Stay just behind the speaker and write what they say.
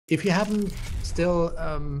if you haven't still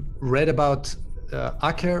read about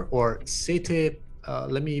Aker or Seetee,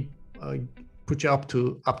 let me put you up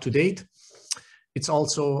to date. It's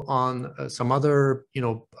also on some other,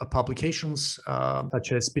 publications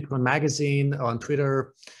such as Bitcoin Magazine, on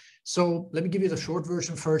Twitter. So let me give you the short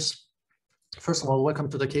version first. First of all, welcome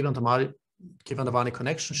to the Kjell Davani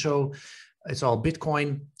Connection Show. It's all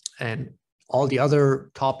Bitcoin and all the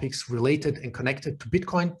other topics related and connected to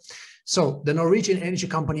Bitcoin. So the Norwegian energy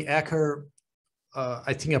company Aker,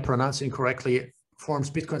 I think I pronounced it incorrectly,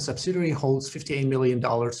 forms Bitcoin subsidiary, holds $58 million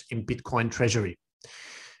in Bitcoin treasury.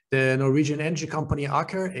 The Norwegian energy company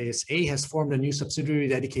Aker ASA has formed a new subsidiary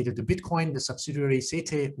dedicated to Bitcoin. The subsidiary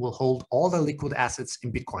Seetee will hold all the liquid assets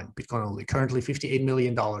in Bitcoin only, currently $58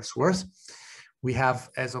 million worth. We have,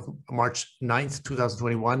 as of March 9th,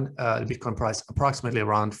 2021, the Bitcoin price approximately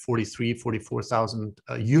around 44,000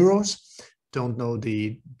 euros. Don't know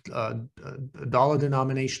the dollar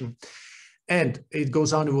denomination. And it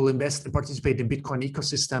goes on, it will invest and participate in Bitcoin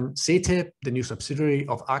ecosystem. Seetee, the new subsidiary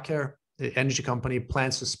of Aker, the energy company,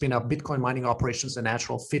 plans to spin up Bitcoin mining operations, a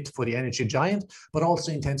natural fit for the energy giant, but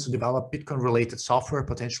also intends to develop Bitcoin-related software,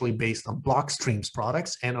 potentially based on Blockstream's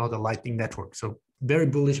products and other Lightning Network. So very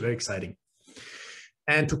bullish, very exciting.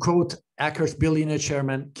 And to quote Aker's billionaire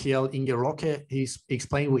chairman, Kjell, Inge, Rokke, he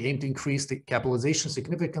explained, we aim to increase the capitalization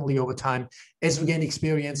significantly over time as we gain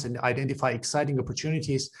experience and identify exciting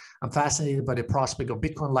opportunities. I'm fascinated by the prospect of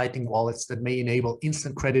Bitcoin Lightning wallets that may enable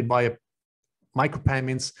instant credit via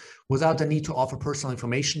micropayments without the need to offer personal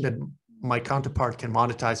information that my counterpart can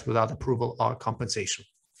monetize without approval or compensation.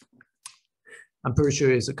 I'm pretty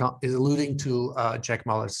sure is alluding to Jack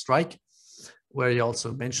Mallers' strike, where he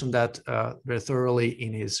also mentioned that very thoroughly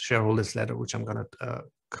in his shareholders letter, which I'm going to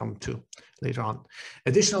come to later on.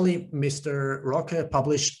 Additionally, Mr. Rokke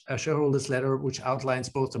published a shareholders letter which outlines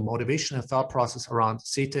both the motivation and thought process around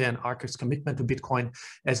Seetee and Aker's commitment to Bitcoin,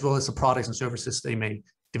 as well as the products and services they may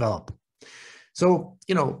develop. So,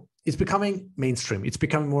 it's becoming mainstream. It's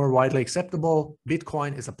becoming more widely acceptable.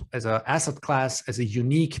 Bitcoin as an asset class, as a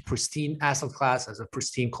unique, pristine asset class, as a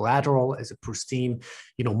pristine collateral, as a pristine,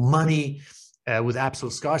 money with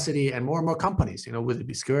absolute scarcity, and more companies, with it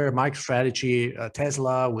be Square, MicroStrategy,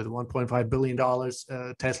 Tesla with $1.5 billion,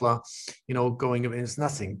 Tesla, going, it's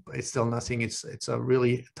nothing. It's still nothing. It's a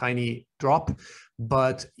really tiny drop.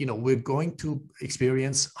 But we're going to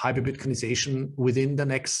experience hyper Bitcoinization within the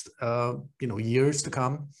next years to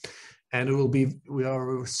come, and we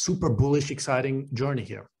are a super bullish, exciting journey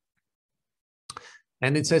here.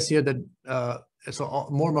 And it says here that so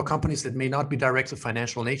more and more companies that may not be directly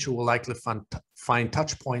financial nature will likely find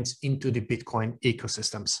touch points into the Bitcoin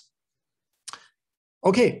ecosystems.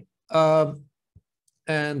 Okay, and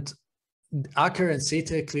Aker and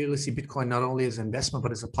Seetee clearly see Bitcoin not only as an investment,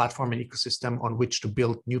 but as a platform and ecosystem on which to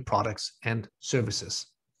build new products and services.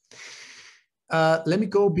 Let me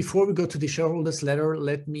go, before we go to the shareholders letter,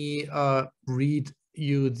 let me read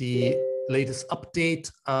you the latest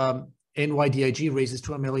update. NYDIG raises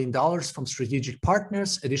 $200 million from strategic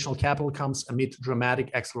partners. Additional capital comes amid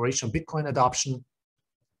dramatic acceleration of Bitcoin adoption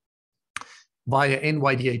via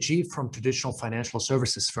NYDIG from traditional financial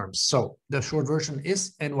services firms. So the short version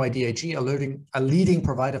is NYDIG, a leading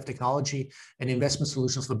provider of technology and investment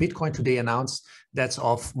solutions for Bitcoin, today announced, that's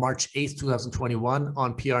of March 8th, 2021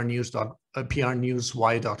 on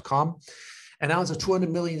prnewswire.com, announced a $200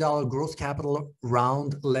 million growth capital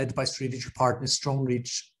round led by strategic partners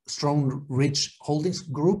StoneRidge Holdings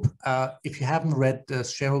Group. If you haven't read the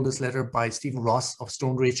shareholders letter by Stephen Ross of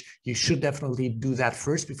StoneRidge, you should definitely do that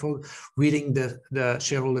first before reading the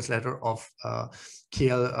shareholders letter of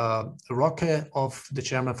Kjell Rokke, of the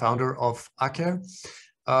chairman founder of Aker.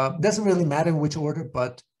 Doesn't really matter in which order,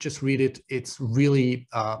 but just read it. It's really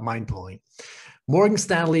mind-blowing. Morgan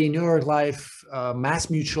Stanley, New York Life, Mass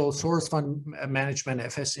Mutual, Source Fund Management,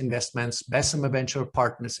 FS Investments, Bessemer Venture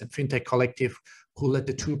Partners, and FinTech Collective, who led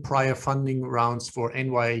the two prior funding rounds for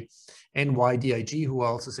NYDIG, who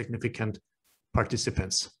are also significant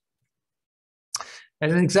participants.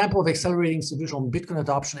 As an example of accelerating institutional Bitcoin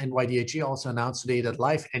adoption, NYDIG also announced today that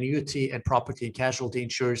life, annuity, and property and casualty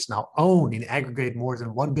insurers now own in aggregate more than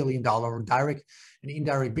 $1 billion direct and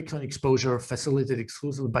indirect Bitcoin exposure, facilitated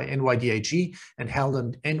exclusively by NYDIG and held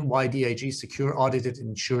on NYDIG secure, audited, and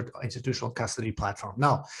insured institutional custody platform.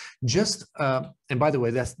 Now, just and by the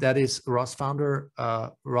way, that is Ross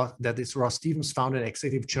Stevens, founder and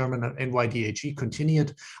executive chairman of NYDIG,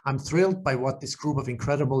 continued. I'm thrilled by what this group of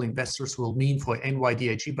incredible investors will mean for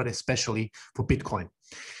NYDIG, but especially for Bitcoin.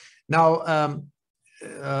 Now,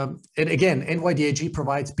 and again, NYDIG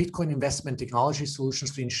provides Bitcoin investment technology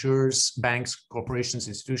solutions to insurers, banks, corporations,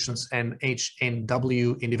 institutions, and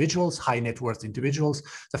HNW individuals, high net worth individuals.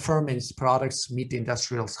 The firm and its products meet the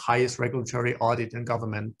industrial's highest regulatory, audit, and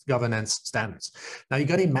governance standards. Now you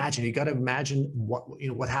got to imagine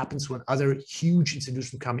what happens when other huge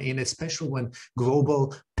institutions come in, especially when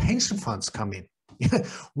global pension funds come in.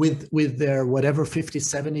 with their whatever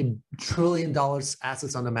 $50-70 trillion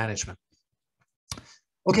assets under management.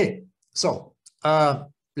 Okay, so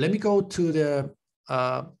let me go to the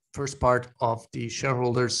first part of the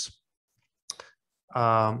shareholders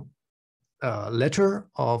letter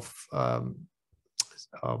of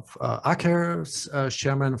Aker's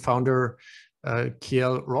chairman founder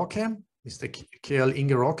Kjell Rokke, Mr. Kjell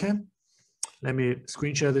Inge Rokke. Let me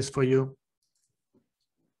screen share this for you.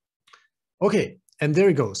 Okay, and there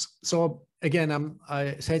it goes. So again,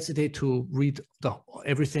 I hesitate to read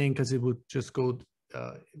everything because it would just go.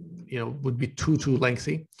 Would be too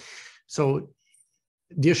lengthy. So,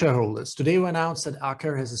 dear shareholders, today we announced that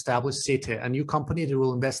Aker has established Seetee, a new company that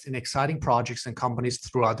will invest in exciting projects and companies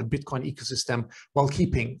throughout the Bitcoin ecosystem while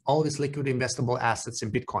keeping all its liquid investable assets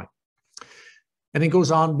in Bitcoin. And it goes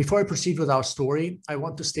on, before I proceed with our story, I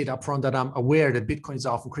want to state upfront that I'm aware that Bitcoin is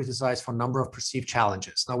often criticized for a number of perceived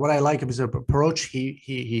challenges. Now, what I like is his approach.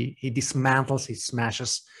 He dismantles, he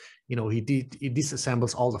smashes, he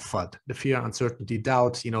disassembles all the FUD, the fear, uncertainty,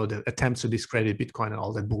 doubt, the attempts to discredit Bitcoin and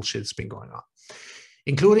all that bullshit that's been going on,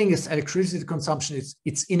 including its electricity consumption,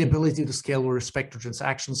 its inability to scale with respect to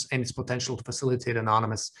transactions, and its potential to facilitate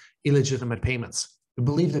anonymous, illegitimate payments. We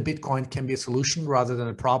believe that Bitcoin can be a solution rather than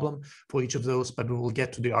a problem for each of those, but we will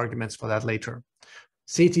get to the arguments for that later.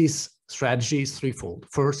 Seetee's strategy is threefold.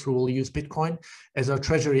 First, we will use Bitcoin as our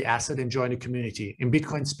treasury asset and join the community. In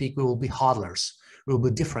Bitcoin speak, we will be hodlers. We will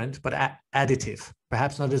be different, but additive,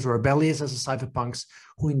 perhaps not as rebellious as the cypherpunks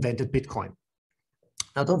who invented Bitcoin.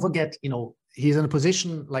 Now, don't forget, he's in a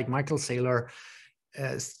position like Michael Saylor,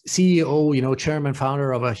 CEO, chairman,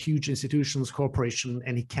 founder of a huge institutions corporation,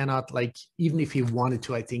 and he cannot, even if he wanted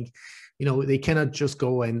to, I think, they cannot just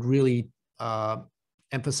go and really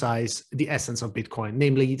emphasize the essence of Bitcoin,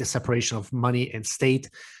 namely the separation of money and state,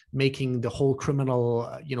 making the whole criminal,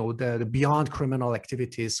 the beyond criminal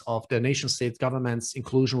activities of the nation state governments,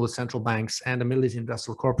 inclusion with central banks and the military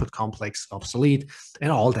industrial corporate complex obsolete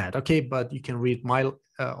and all that. Okay, but you can read my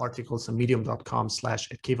articles on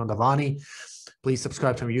medium.com/@Kevandavani. Please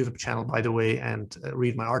subscribe to my YouTube channel, by the way, and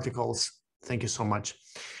read my articles. Thank you so much.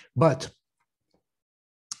 But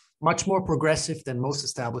much more progressive than most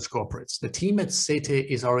established corporates, the team at Seetee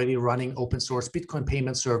is already running open source Bitcoin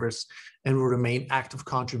payment servers and will remain active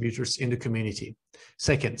contributors in the community.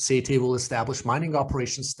 Second, Seetee will establish mining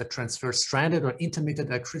operations that transfer stranded or intermittent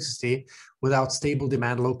electricity without stable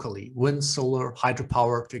demand locally, wind, solar,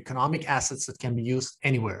 hydropower, to economic assets that can be used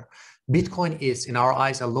anywhere. Bitcoin is, in our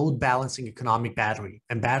eyes, a load balancing economic battery,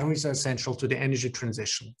 and batteries are essential to the energy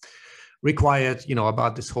transition required,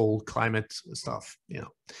 about this whole climate stuff,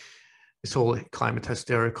 this whole climate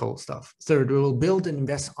hysterical stuff. Third, we will build and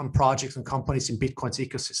invest on projects and companies in Bitcoin's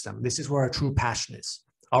ecosystem. This is where our true passion is.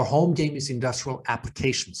 Our home game is industrial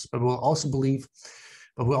applications, but we'll also believe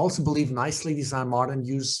nicely designed modern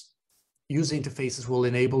user interfaces will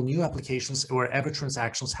enable new applications wherever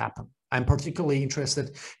transactions happen. I'm particularly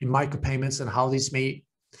interested in micropayments and how these may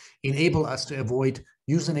enable us to avoid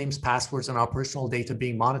usernames, passwords, and our personal data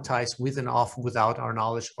being monetized with and often without our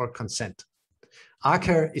knowledge or consent.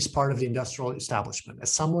 Aker is part of the industrial establishment.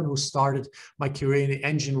 As someone who started my career in the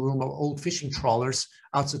engine room of old fishing trawlers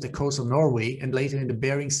outside the coast of Norway and later in the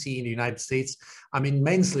Bering Sea in the United States, I'm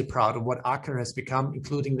immensely proud of what Aker has become,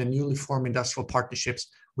 including the newly formed industrial partnerships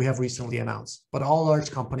we have recently announced. But all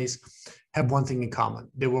large companies have one thing in common.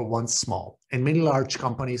 They were once small, and many large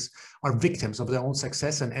companies are victims of their own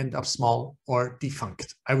success and end up small or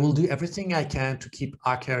defunct. I will do everything I can to keep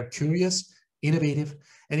Aker curious, innovative,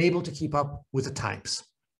 and able to keep up with the times.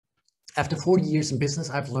 After 40 years in business,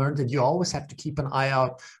 I've learned that you always have to keep an eye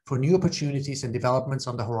out for new opportunities and developments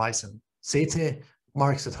on the horizon. Seetee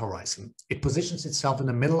marks that horizon. It positions itself in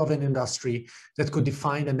the middle of an industry that could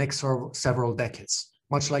define the next several decades,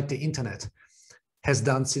 much like the internet has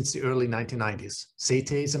done since the early 1990s.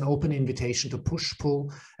 Seetee is an open invitation to push,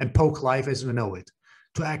 pull, and poke life as we know it,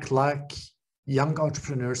 to act like young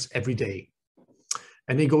entrepreneurs every day.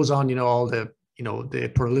 And it goes on, all the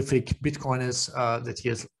prolific Bitcoiners that he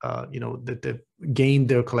has, that they've gained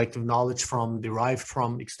their collective knowledge from, derived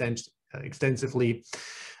from extensively,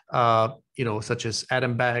 such as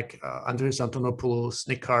Adam Back, Andreas Antonopoulos,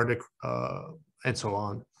 Nick Carter, and so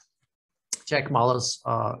on. Jack Mallers,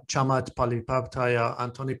 Chamat Palihapitiya,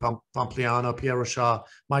 Anthony Pompliano, Pierre Rocha,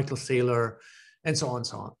 Michael Saylor, and so on and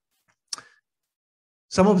so on.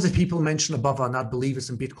 Some of the people mentioned above are not believers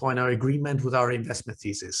in Bitcoin, are agreement with our investment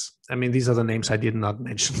thesis. I mean, these are the names I did not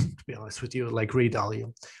mention, to be honest with you, like Ray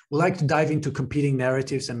Dalio. We like to dive into competing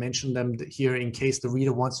narratives and mention them here in case the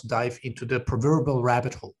reader wants to dive into the proverbial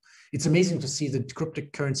rabbit hole. It's amazing to see the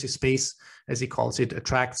cryptocurrency space, as he calls it,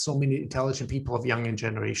 attract so many intelligent people of young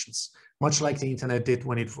generations, much like the internet did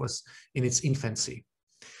when it was in its infancy.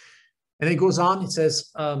 And it goes on, it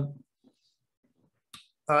says,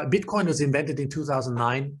 Bitcoin was invented in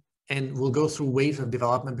 2009 and will go through waves of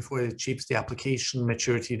development before it achieves the application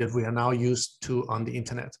maturity that we are now used to on the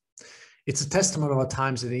internet. It's a testament of our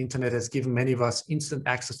times that the internet has given many of us instant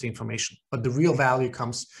access to information, but the real value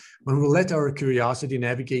comes when we let our curiosity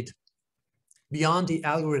navigate beyond the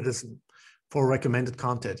algorithm for recommended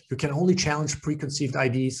content. You can only challenge preconceived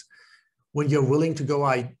ideas when you're willing to go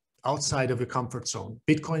outside of your comfort zone.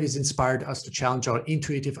 Bitcoin has inspired us to challenge our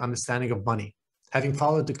intuitive understanding of money. Having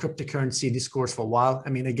followed the cryptocurrency discourse for a while, I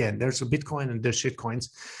mean, again, there's a Bitcoin and there's shitcoins.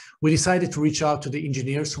 We decided to reach out to the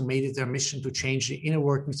engineers who made it their mission to change the inner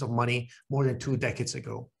workings of money more than 2 decades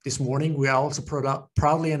ago. This morning, we are also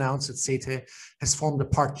proudly announced that Seetee has formed a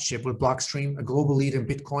partnership with Blockstream, a global leader in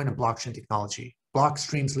Bitcoin and blockchain technology.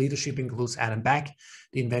 Blockstream's leadership includes Adam Back,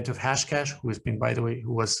 the inventor of Hashcash, who has been, by the way,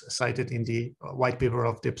 who was cited in the white paper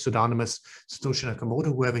of the pseudonymous Satoshi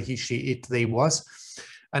Nakamoto, whoever he, she, it, they was,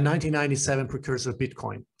 a 1997 precursor of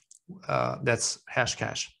Bitcoin. That's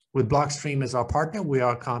Hashcash. With Blockstream as our partner, we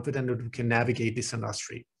are confident that we can navigate this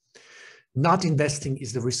industry. Not investing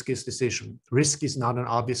is the riskiest decision. Risk is not an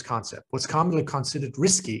obvious concept. What's commonly considered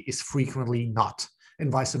risky is frequently not,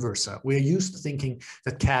 and vice versa. We are used to thinking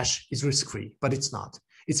that cash is risk-free, but it's not.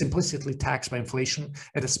 It's implicitly taxed by inflation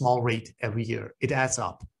at a small rate every year. It adds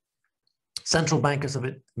up. Central bankers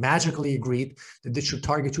have magically agreed that they should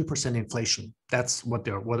target 2% inflation. That's what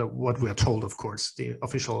we are told, of course, the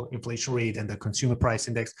official inflation rate and the consumer price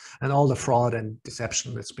index and all the fraud and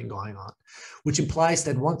deception that's been going on, which implies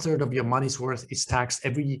that 1/3 of your money's worth is taxed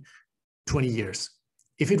every 20 years.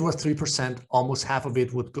 If it was 3%, almost half of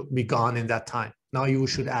it would be gone in that time. Now you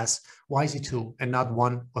should ask, why is it 2 and not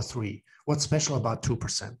 1 or 3? What's special about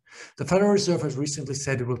 2%? The Federal Reserve has recently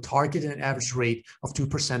said it will target an average rate of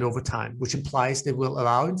 2% over time, which implies they will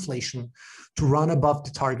allow inflation to run above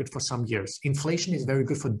the target for some years. Inflation is very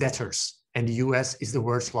good for debtors, and the US is the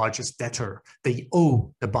world's largest debtor. They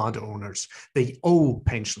owe the bond owners. They owe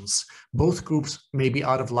pensions. Both groups may be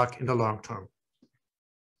out of luck in the long term.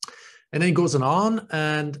 And then it goes on,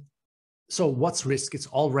 and so what's risk? It's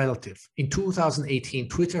all relative. In 2018,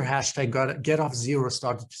 Twitter hashtag #GetOffZero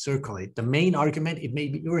started to circulate. The main argument, it may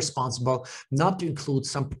be irresponsible not to include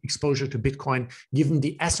some exposure to Bitcoin given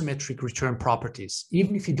the asymmetric return properties.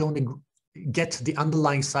 Even if you don't get the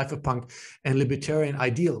underlying cypherpunk and libertarian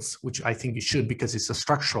ideals, which I think you should because it's a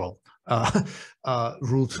structural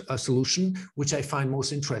root solution, which I find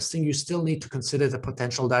most interesting, you still need to consider the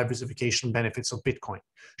potential diversification benefits of Bitcoin.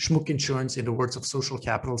 Schmuck insurance, in the words of social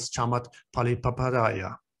capital's Chamat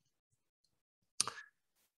Palihapitiya.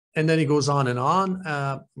 And then it goes on and on.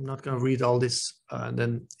 I'm not going to read all this. And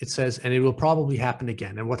then it says, and it will probably happen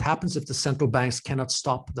again. And what happens if the central banks cannot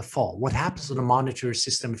stop the fall? What happens to the monetary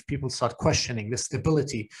system if people start questioning the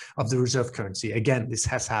stability of the reserve currency? Again, this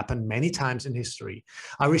has happened many times in history.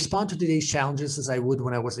 I respond to today's challenges as I would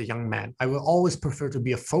when I was a young man. I will always prefer to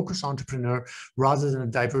be a focused entrepreneur rather than a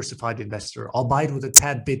diversified investor, albeit with a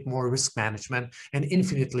tad bit more risk management and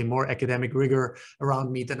infinitely more academic rigor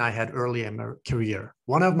around me than I had early in my career.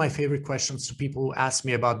 One of my favorite questions to people who ask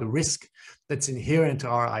me about the risk that's inherent to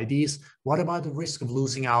our ideas, what about the risk of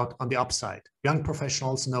losing out on the upside? Young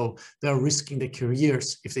professionals know they're risking their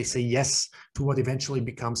careers if they say yes to what eventually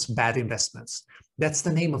becomes bad investments. That's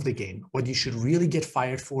the name of the game. What you should really get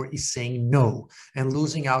fired for is saying no and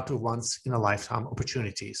losing out to once in a lifetime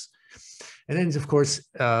opportunities. And then, of course,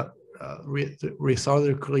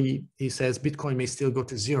 rhetorically, he says Bitcoin may still go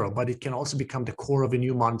to zero, but it can also become the core of a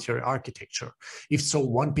new monetary architecture. If so,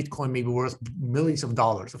 one Bitcoin may be worth millions of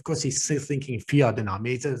dollars. Of course, he's still thinking fiat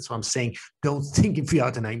denominated. That's what I'm saying. Don't think in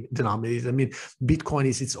fiat denominated. I mean, Bitcoin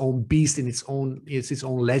is its own beast in its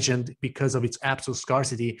own legend because of its absolute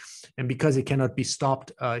scarcity and because it cannot be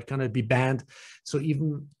stopped, it cannot be banned. So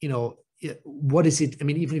even, what is it? I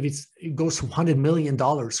mean, even if it goes to $100 million,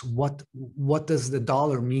 what does the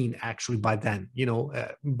dollar mean actually by then?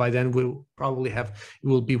 By then we'll probably it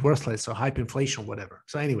will be worthless or hyperinflation, whatever.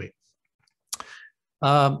 So anyway,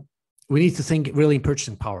 we need to think really in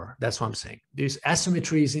purchasing power. That's what I'm saying. This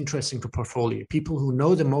asymmetry is interesting to portfolio. People who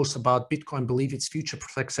know the most about Bitcoin believe its future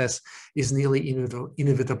success is nearly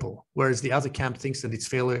inevitable, whereas the other camp thinks that its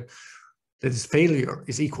failure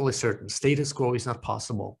is equally certain. Status quo is not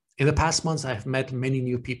possible. In the past months, I have met many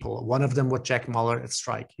new people. One of them was Jack Muller at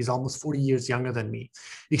Strike. He's almost 40 years younger than me.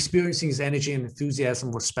 Experiencing his energy and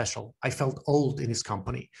enthusiasm was special. I felt old in his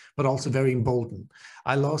company, but also very emboldened.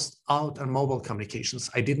 I lost out on mobile communications.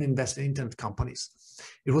 I didn't invest in internet companies.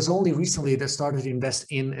 It was only recently that I started to invest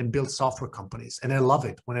in and build software companies. And I love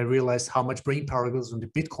it. When I realized how much brain power goes into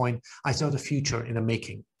Bitcoin, I saw the future in the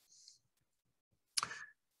making.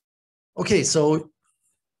 Okay, so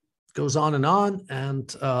goes on,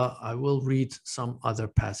 and I will read some other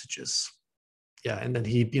passages. Yeah, and then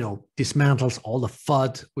he, dismantles all the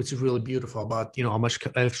FUD, which is really beautiful about, how much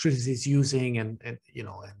electricity is using, and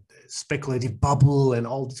speculative bubble and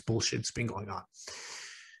all this bullshit's been going on.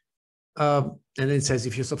 And it says,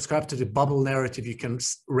 if you subscribe to the bubble narrative, you can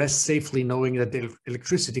rest safely knowing that the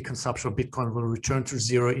electricity consumption of Bitcoin will return to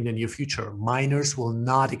zero in the near future. Miners will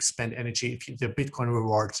not expend energy if the Bitcoin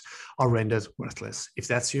rewards are rendered worthless. If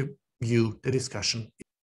that's your view, the discussion.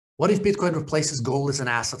 What if Bitcoin replaces gold as an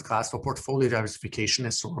asset class for portfolio diversification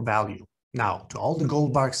and store value? Now, to all the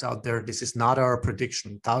gold bugs out there, this is not our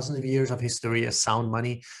prediction. Thousands of years of history as sound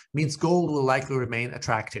money means gold will likely remain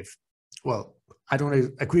attractive. Well, I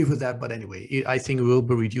don't agree with that, but anyway, I think it will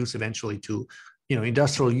be reduced eventually to,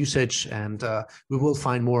 industrial usage, and we will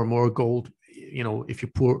find more and more gold. If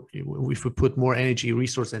we put more energy,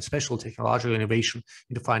 resource, and special technological innovation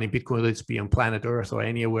into finding Bitcoin, whether it's be on planet Earth or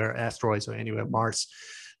anywhere, asteroids or anywhere, Mars,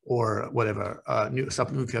 or whatever, new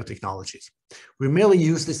subnuclear technologies. We merely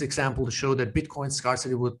use this example to show that Bitcoin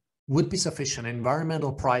scarcity would be sufficient.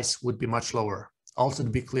 Environmental price would be much lower. Also, to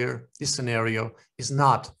be clear, this scenario is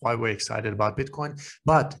not why we're excited about Bitcoin,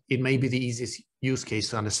 but it may be the easiest use case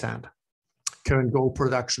to understand. Current gold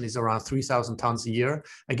production is around 3,000 tons a year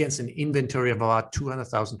against an inventory of about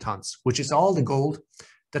 200,000 tons, which is all the gold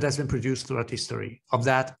that has been produced throughout history. Of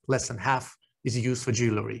that, less than half is used for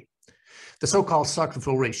jewelry. The so-called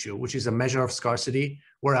stock-to-flow ratio, which is a measure of scarcity,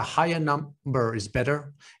 where a higher number is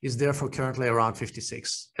better, is therefore currently around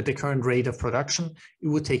 56. At the current rate of production, it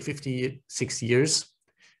would take 56 years.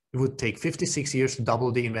 It would take 56 years to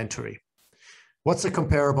double the inventory. What's the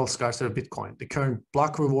comparable scarcity of Bitcoin? The current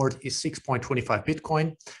block reward is 6.25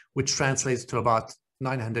 Bitcoin, which translates to about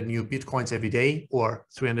 900 new Bitcoins every day, or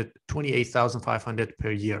 328,500 per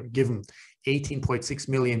year. Given 18.6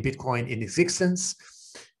 million Bitcoin in existence,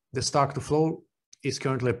 the stock to flow is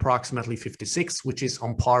currently approximately 56, which is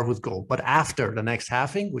on par with gold. But after the next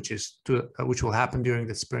halving, which will happen during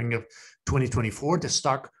the spring of 2024, the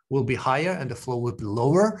stock will be higher and the flow will be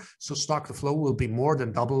lower. So stock to flow will be more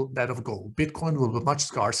than double that of gold. Bitcoin will be much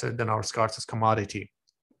scarcer than our scarcest commodity.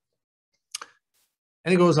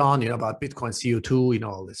 And it goes on, about Bitcoin CO2,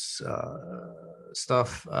 all this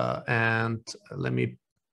stuff. And let me.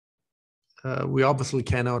 We obviously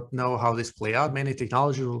cannot know how this play out. Many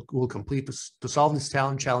technologies will complete to solve these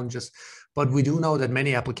challenges, but we do know that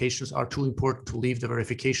many applications are too important to leave the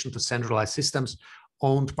verification to centralized systems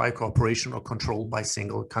owned by a corporation or controlled by a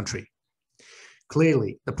single country.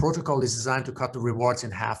 Clearly, the protocol is designed to cut the rewards in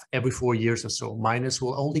half every 4 years or so. Miners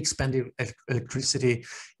will only expend electricity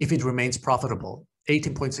if it remains profitable.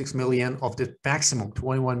 18.6 million of the maximum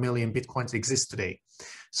 21 million Bitcoins exist today.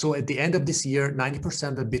 So at the end of this year,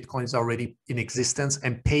 90% of Bitcoin is already in existence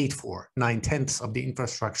and paid for. 9/10 of the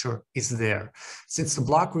infrastructure is there. Since the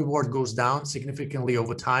block reward goes down significantly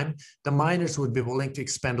over time, the miners would be willing to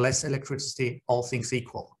expend less electricity, all things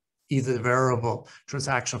equal. Either the variable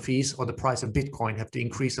transaction fees or the price of Bitcoin have to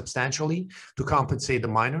increase substantially to compensate the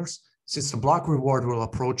miners. Since the block reward will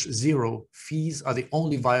approach zero, fees are the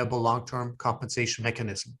only viable long-term compensation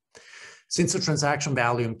mechanism. Since the transaction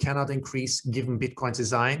volume cannot increase given Bitcoin's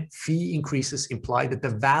design, fee increases imply that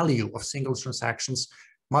the value of single transactions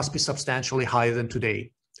must be substantially higher than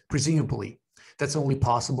today. Presumably, that's only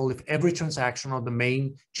possible if every transaction on the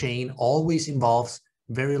main chain always involves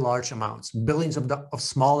very large amounts. Billions of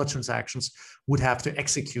smaller transactions would have to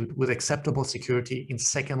execute with acceptable security in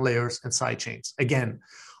second layers and sidechains. Again,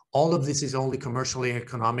 all of this is only commercially and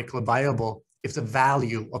economically viable if the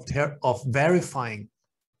value of verifying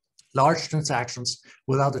large transactions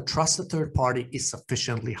without a trusted third party is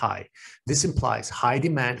sufficiently high. This implies high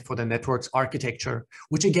demand for the network's architecture,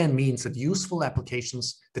 which again means that useful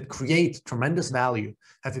applications that create tremendous value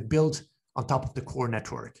have been built on top of the core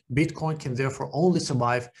network. Bitcoin can therefore only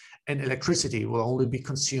survive, and electricity will only be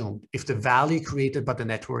consumed if the value created by the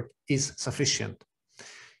network is sufficient.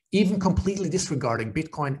 Even completely disregarding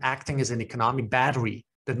Bitcoin acting as an economic battery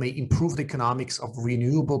that may improve the economics of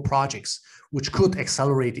renewable projects, which could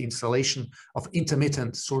accelerate the installation of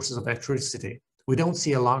intermittent sources of electricity. We don't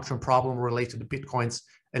see a long-term problem related to Bitcoin's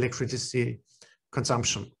electricity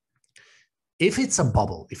consumption. If it's a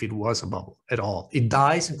bubble, if it was a bubble at all, it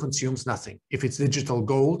dies and consumes nothing. If it's digital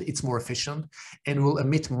gold, it's more efficient and will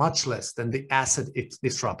emit much less than the asset it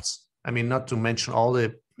disrupts. I mean, not to mention all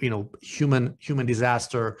the human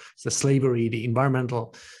disaster, the slavery, the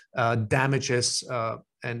environmental damages,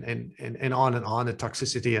 and on, the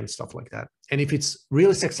toxicity and stuff like that. And if it's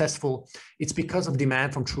really successful, it's because of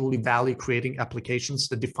demand from truly value-creating applications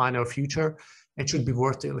that define our future and should be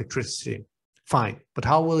worth the electricity. Fine, but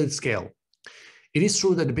how will it scale? It is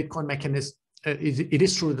true that the Bitcoin mechanism, it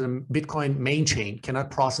is true that the Bitcoin main chain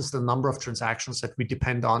cannot process the number of transactions that we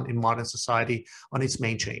depend on in modern society on its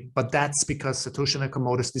main chain. But that's because Satoshi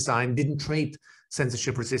Nakamoto's design didn't trade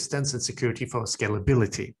censorship resistance and security for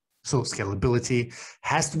scalability. So scalability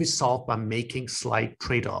has to be solved by making slight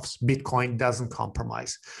trade-offs. Bitcoin doesn't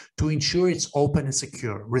compromise. To ensure it's open and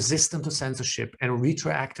secure, resistant to censorship and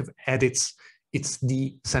retroactive edits, it's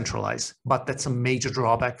decentralized, but that's a major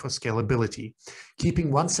drawback for scalability. Keeping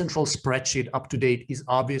one central spreadsheet up to date is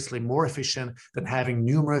obviously more efficient than having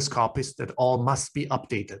numerous copies that all must be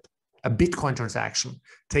updated. A Bitcoin transaction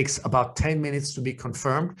takes about 10 minutes to be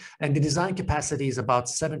confirmed, and the design capacity is about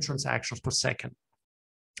 7 transactions per second.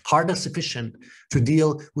 Hardly sufficient to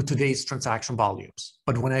deal with today's transaction volumes.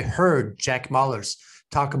 But when I heard Jack Mallers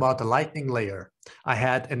talk about the Lightning layer, I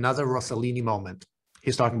had another Rossellini moment.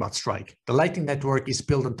 He's talking about Strike. The Lightning Network is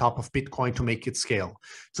built on top of Bitcoin to make it scale.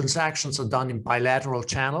 Transactions are done in bilateral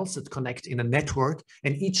channels that connect in a network,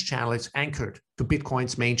 and each channel is anchored to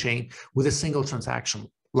Bitcoin's main chain with a single transaction.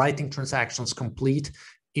 Lightning transactions complete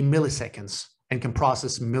in milliseconds and can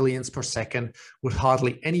process millions per second with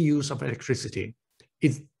hardly any use of electricity.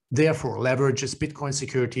 It therefore leverages Bitcoin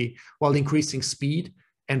security while increasing speed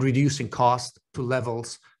and reducing cost to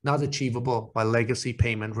levels not achievable by legacy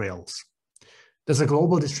payment rails. Does a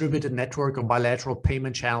global distributed network of bilateral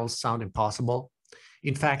payment channels sound impossible?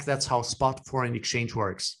 In fact, that's how spot foreign exchange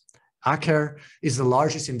works. Aker is the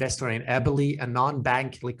largest investor in Abili, a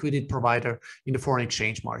non-bank liquidity provider in the foreign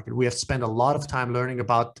exchange market. We have spent a lot of time learning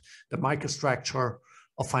about the microstructure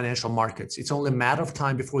of financial markets. It's only a matter of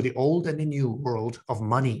time before the old and the new world of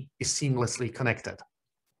money is seamlessly connected.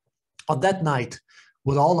 On that night,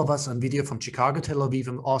 with all of us on video from Chicago, Tel Aviv,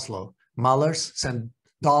 and Oslo, Mallers sent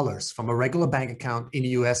dollars from a regular bank account in the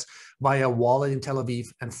US via a wallet in Tel Aviv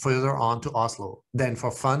and further on to Oslo. Then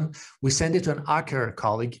for fun, we sent it to an Aker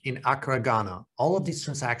colleague in Accra, Ghana. All of these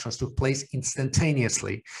transactions took place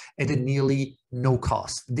instantaneously at a nearly no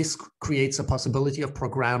cost. This creates a possibility of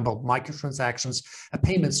programmable microtransactions, a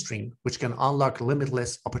payment stream which can unlock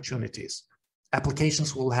limitless opportunities.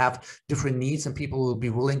 Applications will have different needs and people will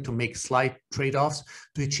be willing to make slight trade-offs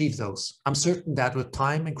to achieve those. I'm certain that with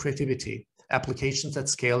time and creativity, applications that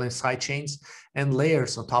scale in sidechains and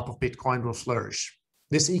layers on top of Bitcoin will flourish.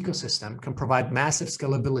 This ecosystem can provide massive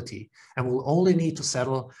scalability and will only need to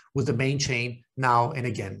settle with the main chain now and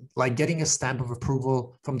again, like getting a stamp of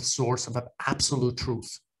approval from the source of absolute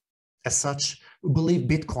truth. As such, we believe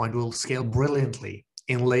Bitcoin will scale brilliantly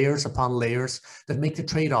in layers upon layers that make the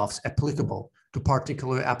trade-offs applicable to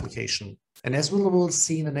particular application. And as we will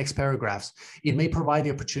see in the next paragraphs, it may provide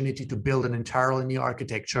the opportunity to build an entirely new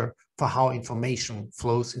architecture for how information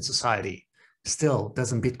flows in society. Still,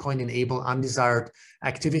 doesn't Bitcoin enable undesired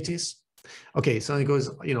activities? Okay, so it goes,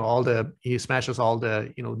 he smashes all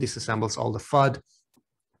the, disassembles all the FUD.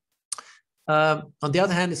 On the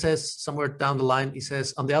other hand, it says somewhere down the line, he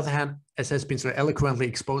says, on the other hand, as has been so eloquently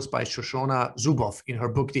exposed by Shoshana Zuboff in her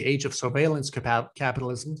book, The Age of Surveillance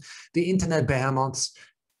Capitalism, the internet behemoths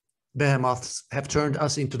have turned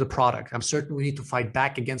us into the product. I'm certain we need to fight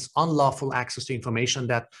back against unlawful access to information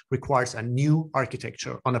that requires a new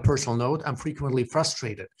architecture. On a personal note, I'm frequently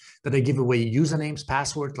frustrated that they give away usernames,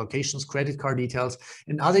 passwords, locations, credit card details,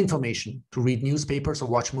 and other information to read newspapers or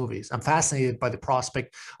watch movies. I'm fascinated by the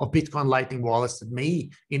prospect of Bitcoin Lightning wallets that may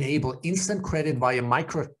enable instant credit via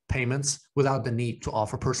micropayments without the need to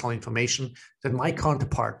offer personal information that my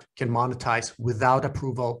counterpart can monetize without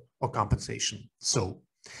approval or compensation. So,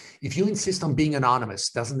 if you insist on being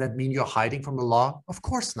anonymous, doesn't that mean you're hiding from the law? Of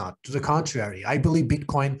course not. To the contrary, I believe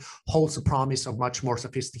Bitcoin holds the promise of much more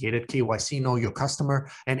sophisticated KYC, know your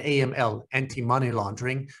customer, and AML, anti-money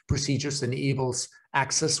laundering procedures that enables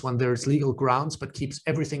access when there's legal grounds, but keeps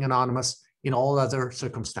everything anonymous in all other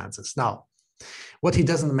circumstances. Now, what he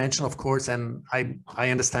doesn't mention, of course, and I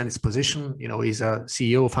understand his position, he's a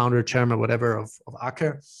CEO, founder, chairman, whatever of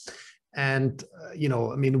Aker. And you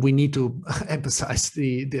know, I mean, we need to emphasize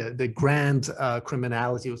the grand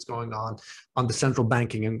criminality that's going on the central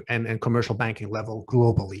banking and commercial banking level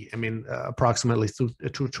globally. I mean, approximately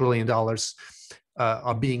 $2 trillion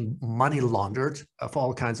are being money laundered for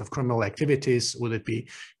all kinds of criminal activities. Would it be,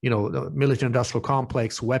 you know, the military-industrial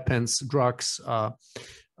complex, weapons, drugs,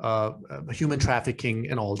 human trafficking,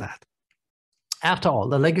 and all that. After all,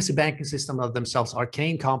 the legacy banking system of themselves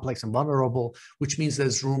arcane, complex, and vulnerable, which means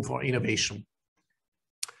there's room for innovation.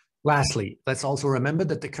 Lastly, let's also remember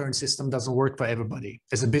that the current system doesn't work for everybody.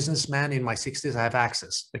 As a businessman in my 60s, I have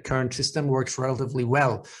access. The current system works relatively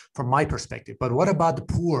well from my perspective. But what about the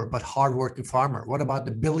poor but hardworking farmer? What about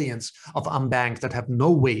the billions of unbanked that have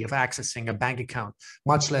no way of accessing a bank account,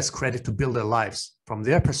 much less credit to build their lives? From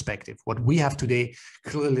their perspective, what we have today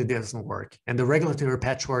clearly doesn't work. And the regulatory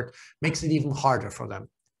patchwork makes it even harder for them.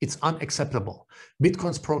 It's unacceptable.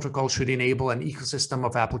 Bitcoin's protocol should enable an ecosystem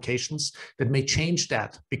of applications that may change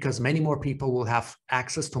that, because many more people will have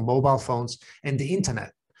access to mobile phones and the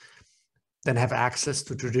internet than have access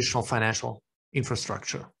to traditional financial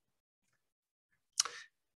infrastructure.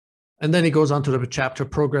 And then he goes on to the chapter,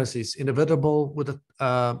 progress is inevitable with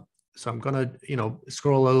so I'm going to, you know,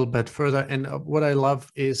 scroll a little bit further. And what I love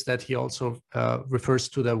is that he also refers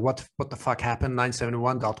to the what the fuck happened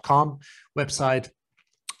 971.com website.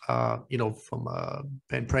 You know, from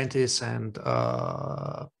Ben Prentice and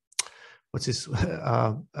what's his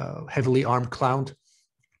heavily armed clown.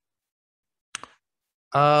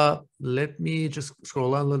 Let me just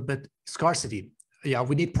scroll on a little bit. Scarcity. Yeah,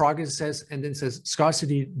 we need progress, it says, and then says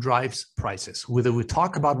scarcity drives prices. Whether we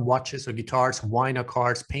talk about watches or guitars, wine or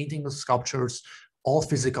cars, painting or sculptures, all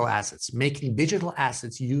physical assets. Making digital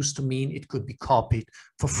assets used to mean it could be copied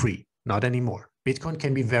for free. Not anymore. Bitcoin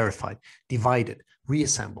can be verified, divided,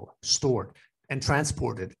 reassembled, stored, and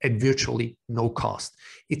transported at virtually no cost.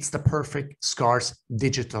 It's the perfect scarce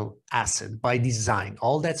digital asset by design.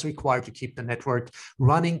 All that's required to keep the network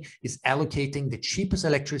running is allocating the cheapest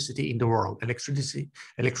electricity in the world.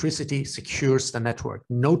 Electricity secures the network.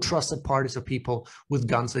 No trusted parties or people with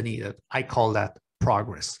guns are needed. I call that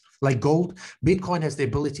progress. Like gold, Bitcoin has the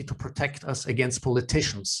ability to protect us against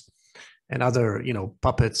politicians and other, you know,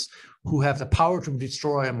 puppets who have the power to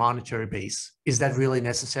destroy a monetary base. Is that really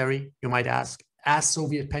necessary, you might ask? Ask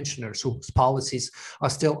Soviet pensioners whose policies are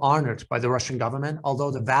still honored by the Russian government, although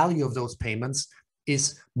the value of those payments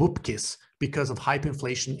is bupkis because of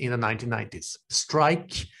hyperinflation in the 1990s.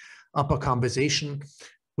 Strike up a conversation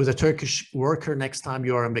with a Turkish worker next time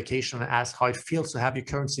you are on vacation and ask how it feels to have your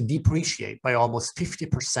currency depreciate by almost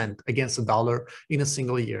 50% against the dollar in a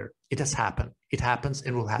single year. It has happened. It happens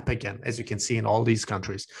and will happen again, as you can see in all these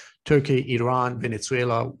countries. Turkey, Iran,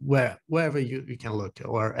 Venezuela, wherever you can look,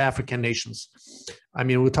 or African nations. I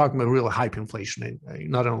mean, we're talking about real hyperinflation,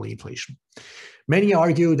 not only inflation. Many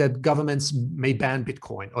argue that governments may ban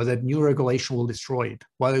Bitcoin or that new regulation will destroy it.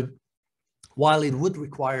 While it would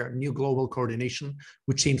require new global coordination,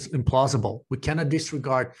 which seems implausible, we cannot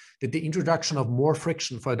disregard that the introduction of more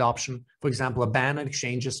friction for adoption, for example, a ban on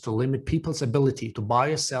exchanges to limit people's ability to buy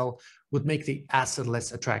or sell, would make the asset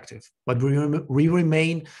less attractive. But we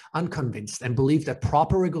remain unconvinced and believe that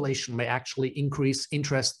proper regulation may actually increase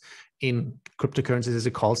interest in cryptocurrencies, as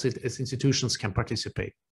it calls it, as institutions can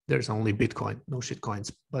participate. There's only Bitcoin, no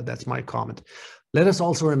shitcoins, but that's my comment. Let us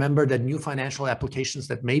also remember that new financial applications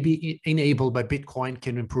that may be enabled by Bitcoin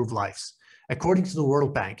can improve lives. According to the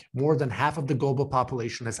World Bank, more than half of the global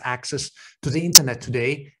population has access to the internet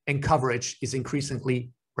today, and coverage is increasing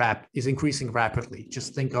rapidly.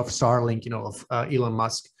 Just think of Starlink, you know, of Elon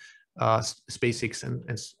Musk, SpaceX,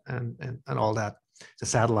 and all that. The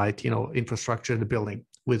satellite, you know, infrastructure, the building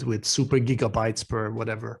with super gigabytes per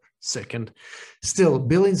whatever second. Still,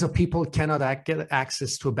 billions of people cannot get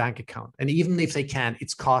access to a bank account. And even if they can,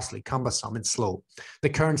 it's costly, cumbersome, and slow.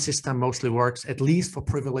 The current system mostly works, at least for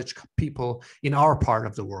privileged people in our part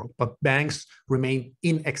of the world, but banks remain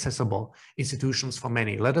inaccessible institutions for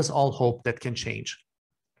many. Let us all hope that can change.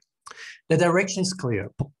 The direction is clear.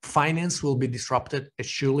 Finance will be disrupted as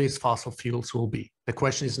surely as fossil fuels will be. The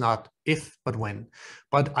question is not if, but when.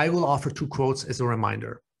 But I will offer two quotes as a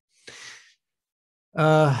reminder.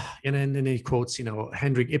 And then he quotes, you know,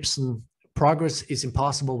 Henrik Ibsen, progress is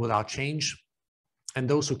impossible without change. And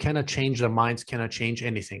those who cannot change their minds cannot change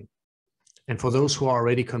anything. And for those who are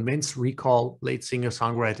already convinced, recall late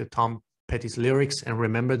singer-songwriter Tom Petty's lyrics and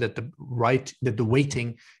remember that the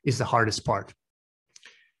waiting is the hardest part.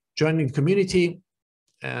 Joining the community,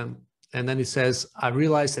 And then he says, I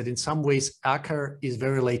realize that in some ways, Aker is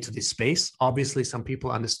very late to this space. Obviously, some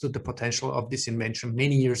people understood the potential of this invention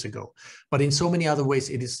many years ago. But in so many other ways,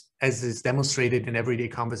 it is, as is demonstrated in everyday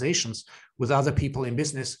conversations with other people in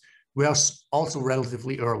business, we are also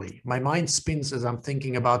relatively early. My mind spins as I'm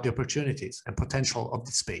thinking about the opportunities and potential of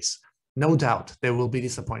this space. No doubt there will be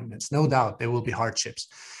disappointments. No doubt there will be hardships.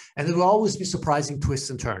 And there will always be surprising twists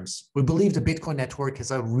and turns. We believe the Bitcoin network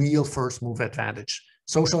has a real first move advantage.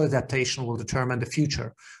 Social adaptation will determine the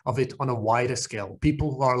future of it on a wider scale.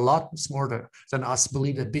 People who are a lot smarter than us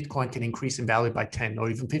believe that Bitcoin can increase in value by 10 or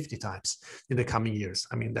even 50 times in the coming years.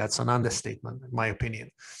 I mean, that's an understatement, in my opinion.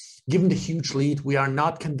 Given the huge lead, we are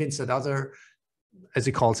not convinced that other, as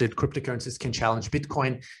he calls it, cryptocurrencies can challenge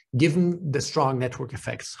Bitcoin, given the strong network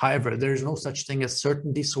effects. However, there is no such thing as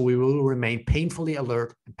certainty, so we will remain painfully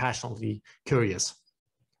alert and passionately curious.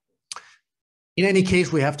 In any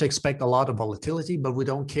case, we have to expect a lot of volatility, but we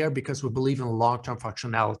don't care because we believe in long-term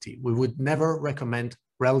functionality. We would never recommend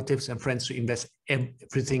relatives and friends to invest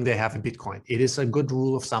everything they have in Bitcoin. It is a good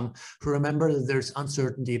rule of thumb to remember that there's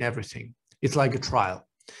uncertainty in everything. It's like a trial.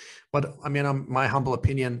 But I mean, my humble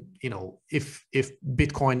opinion, if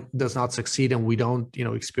Bitcoin does not succeed and we don't,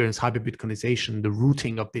 experience hyper-Bitcoinization, the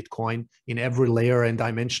rooting of Bitcoin in every layer and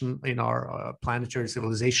dimension in our planetary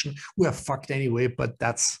civilization, we are fucked anyway. But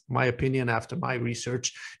that's my opinion after my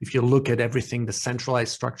research. If you look at everything, the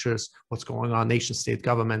centralized structures, what's going on, nation state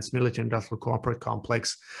governments, military industrial corporate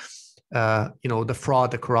complex, the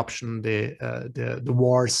fraud, the corruption, the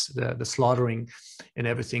wars, the slaughtering, and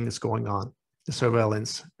everything that's going on. The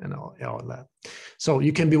surveillance and all that. So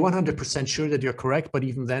you can be 100% sure that you're correct, but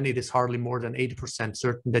even then it is hardly more than 80%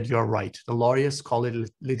 certain that you're right. The lawyers call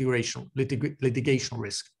it litigation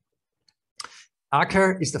risk.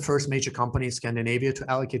 Aker is the first major company in Scandinavia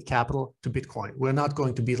to allocate capital to Bitcoin. We're not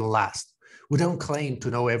going to be the last. We don't claim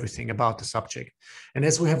to know everything about the subject. And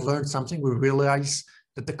as we have learned something, we realize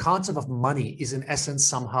that the concept of money is in essence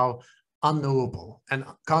somehow unknowable and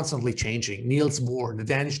constantly changing. Niels Bohr, the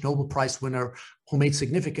Danish Nobel Prize winner who made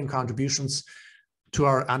significant contributions to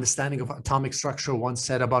our understanding of atomic structure, once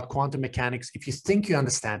said about quantum mechanics, if you think you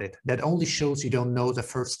understand it, that only shows you don't know the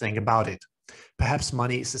first thing about it. Perhaps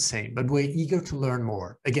money is the same, but we're eager to learn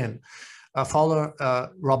more. Again, follow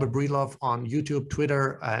Robert Breedlove on YouTube,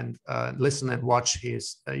 Twitter, and listen and watch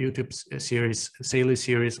his YouTube series, Sailor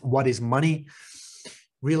series, What is Money?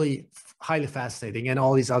 Really highly fascinating, and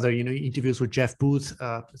all these other interviews with Jeff Booth.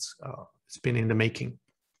 It's been in the making,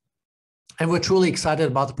 and we're truly excited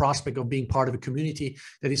about the prospect of being part of a community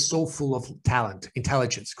that is so full of talent,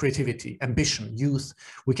 intelligence, creativity, ambition, youth.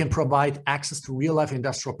 We can provide access to real-life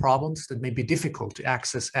industrial problems that may be difficult to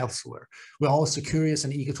access elsewhere. We're also curious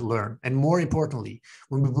and eager to learn, and more importantly,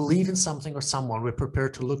 when we believe in something or someone, we're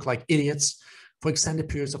prepared to look like idiots for extended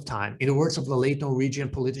periods of time. In the words of the late Norwegian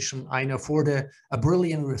politician Einar Forde, a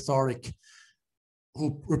brilliant rhetoric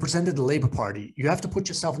who represented the Labour Party, you have to put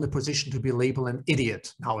yourself in the position to be labeled an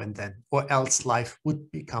idiot now and then, or else life would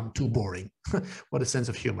become too boring. What a sense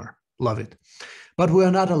of humor. Love it. But we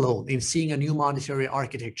are not alone in seeing a new monetary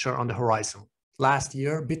architecture on the horizon. Last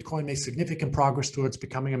year, Bitcoin made significant progress towards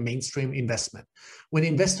becoming a mainstream investment. When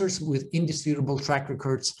investors with indisputable track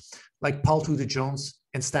records like Paul Tudor Jones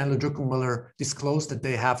and Stanley Druckenmiller disclosed that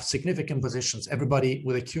they have significant positions, everybody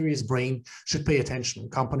with a curious brain should pay attention.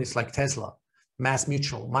 Companies like Tesla,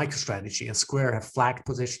 MassMutual, MicroStrategy, and Square have flagged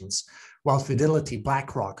positions, while Fidelity,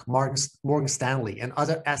 BlackRock, Morgan Stanley, and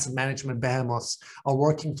other asset management behemoths are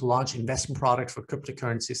working to launch investment products for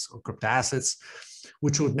cryptocurrencies or crypto assets,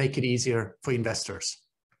 which would make it easier for investors.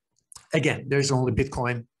 Again, there's only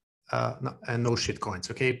Bitcoin and no shitcoins,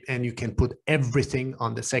 okay? And you can put everything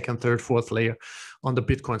on the second, third, fourth layer on the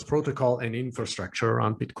Bitcoin's protocol and infrastructure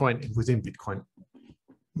around Bitcoin and within Bitcoin,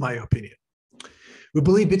 my opinion. We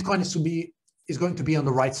believe Bitcoin is going to be on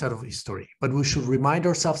the right side of history, but we should remind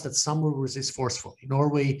ourselves that some will resist forcefully.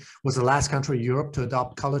 Norway was the last country in Europe to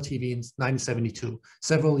adopt color TV in 1972,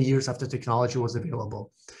 several years after technology was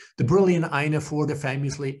available. The brilliant Einar Forde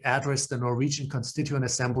famously addressed the Norwegian Constituent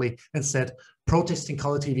Assembly and said, protesting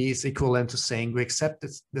color TV is equivalent to saying we accept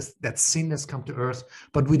that sin has come to earth,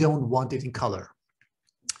 but we don't want it in color.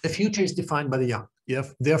 The future is defined by the young.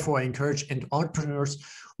 Therefore, I encourage entrepreneurs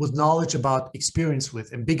with knowledge about, experience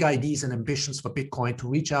with, and big ideas and ambitions for Bitcoin to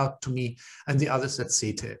reach out to me and the others at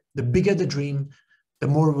Seetee. The bigger the dream, the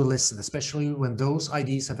more we listen, especially when those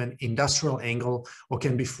ideas have an industrial angle or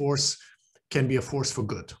can be a force for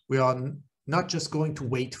good. We are not just going to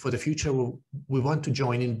wait for the future, we want to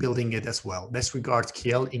join in building it as well. Best regards,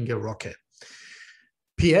 Kjell, Inge, Rokke.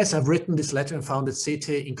 P.S. I've written this letter and founded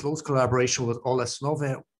Seetee in close collaboration with Ola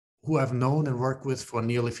Snove, who I've known and worked with for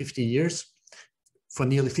nearly 50 years. For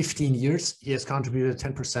nearly 15 years, he has contributed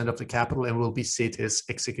 10% of the capital and will be Seetee's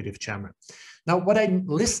executive chairman. Now, what I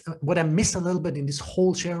miss a little bit in this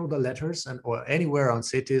whole shareholder letters or anywhere on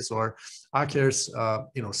Seetee's or Aker's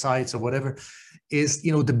sites or whatever is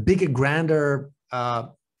the bigger, grander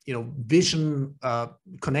vision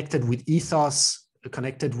connected with ethos,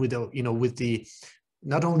 connected with with the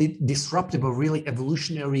not only disruptive but really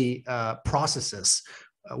evolutionary processes.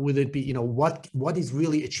 Would it be what is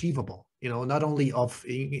really achievable? Not only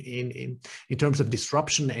in terms of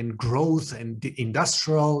disruption and growth and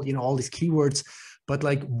industrial, all these keywords, but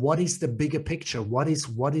like what is the bigger picture? What is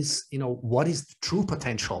the true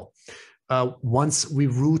potential? Once we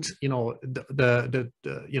root the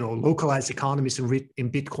localized economies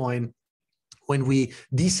in Bitcoin, when we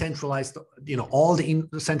decentralize all the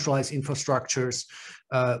centralized infrastructures,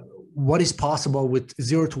 what is possible with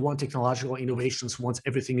 0 to 1 technological innovations once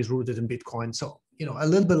everything is rooted in Bitcoin? So a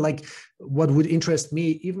little bit like what would interest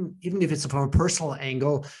me, even if it's from a personal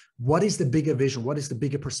angle, what is the bigger vision? What is the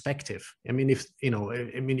bigger perspective? I mean,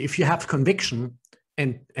 if you have conviction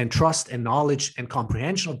and trust and knowledge and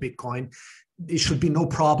comprehension of Bitcoin, it should be no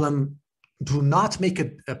problem to not make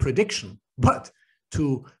a prediction, but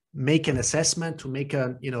to make an assessment, to make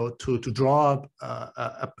to draw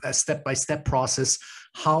a step-by-step process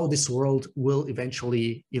how this world will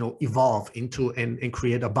eventually evolve into and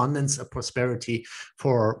create abundance of prosperity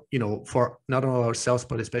for not only ourselves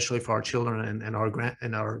but especially for our children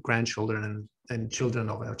and our grandchildren and children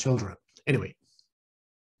of our children. Anyway,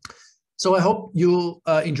 so I hope you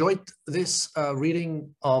enjoyed this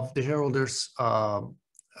reading of the shareholders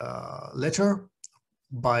letter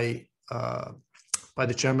by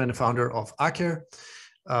the chairman and founder of Aker,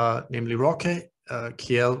 namely Rokke,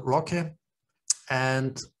 Kjell Rokke.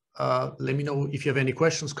 And let me know if you have any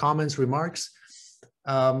questions, comments, remarks.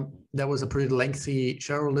 That was a pretty lengthy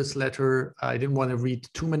shareholders letter. I didn't want to read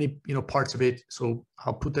too many parts of it, so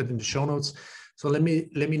I'll put that in the show notes. So let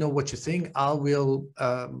me know what you think. I will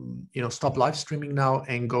stop live streaming now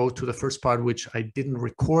and go to the first part, which I didn't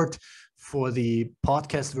record for the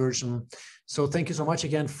podcast version. So thank you so much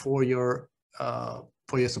again for your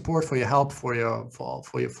support, for your help, for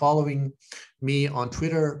your following me on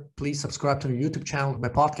Twitter. Please subscribe to my YouTube channel, my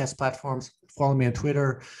podcast platforms, follow me on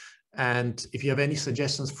Twitter. And if you have any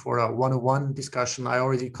suggestions for a one-on-one discussion, I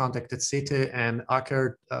already contacted Seetee and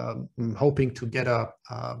Aker. I'm hoping to get a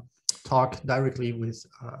talk directly with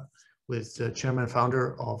the chairman and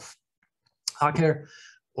founder of Aker,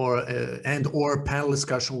 or panel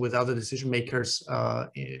discussion with other decision makers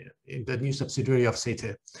in the new subsidiary of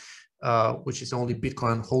Seetee, which is the only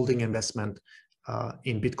Bitcoin holding investment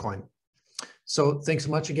in Bitcoin. So thanks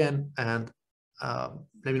so much again, and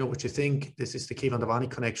let me know what you think. This is the Kjell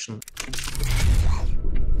Connection.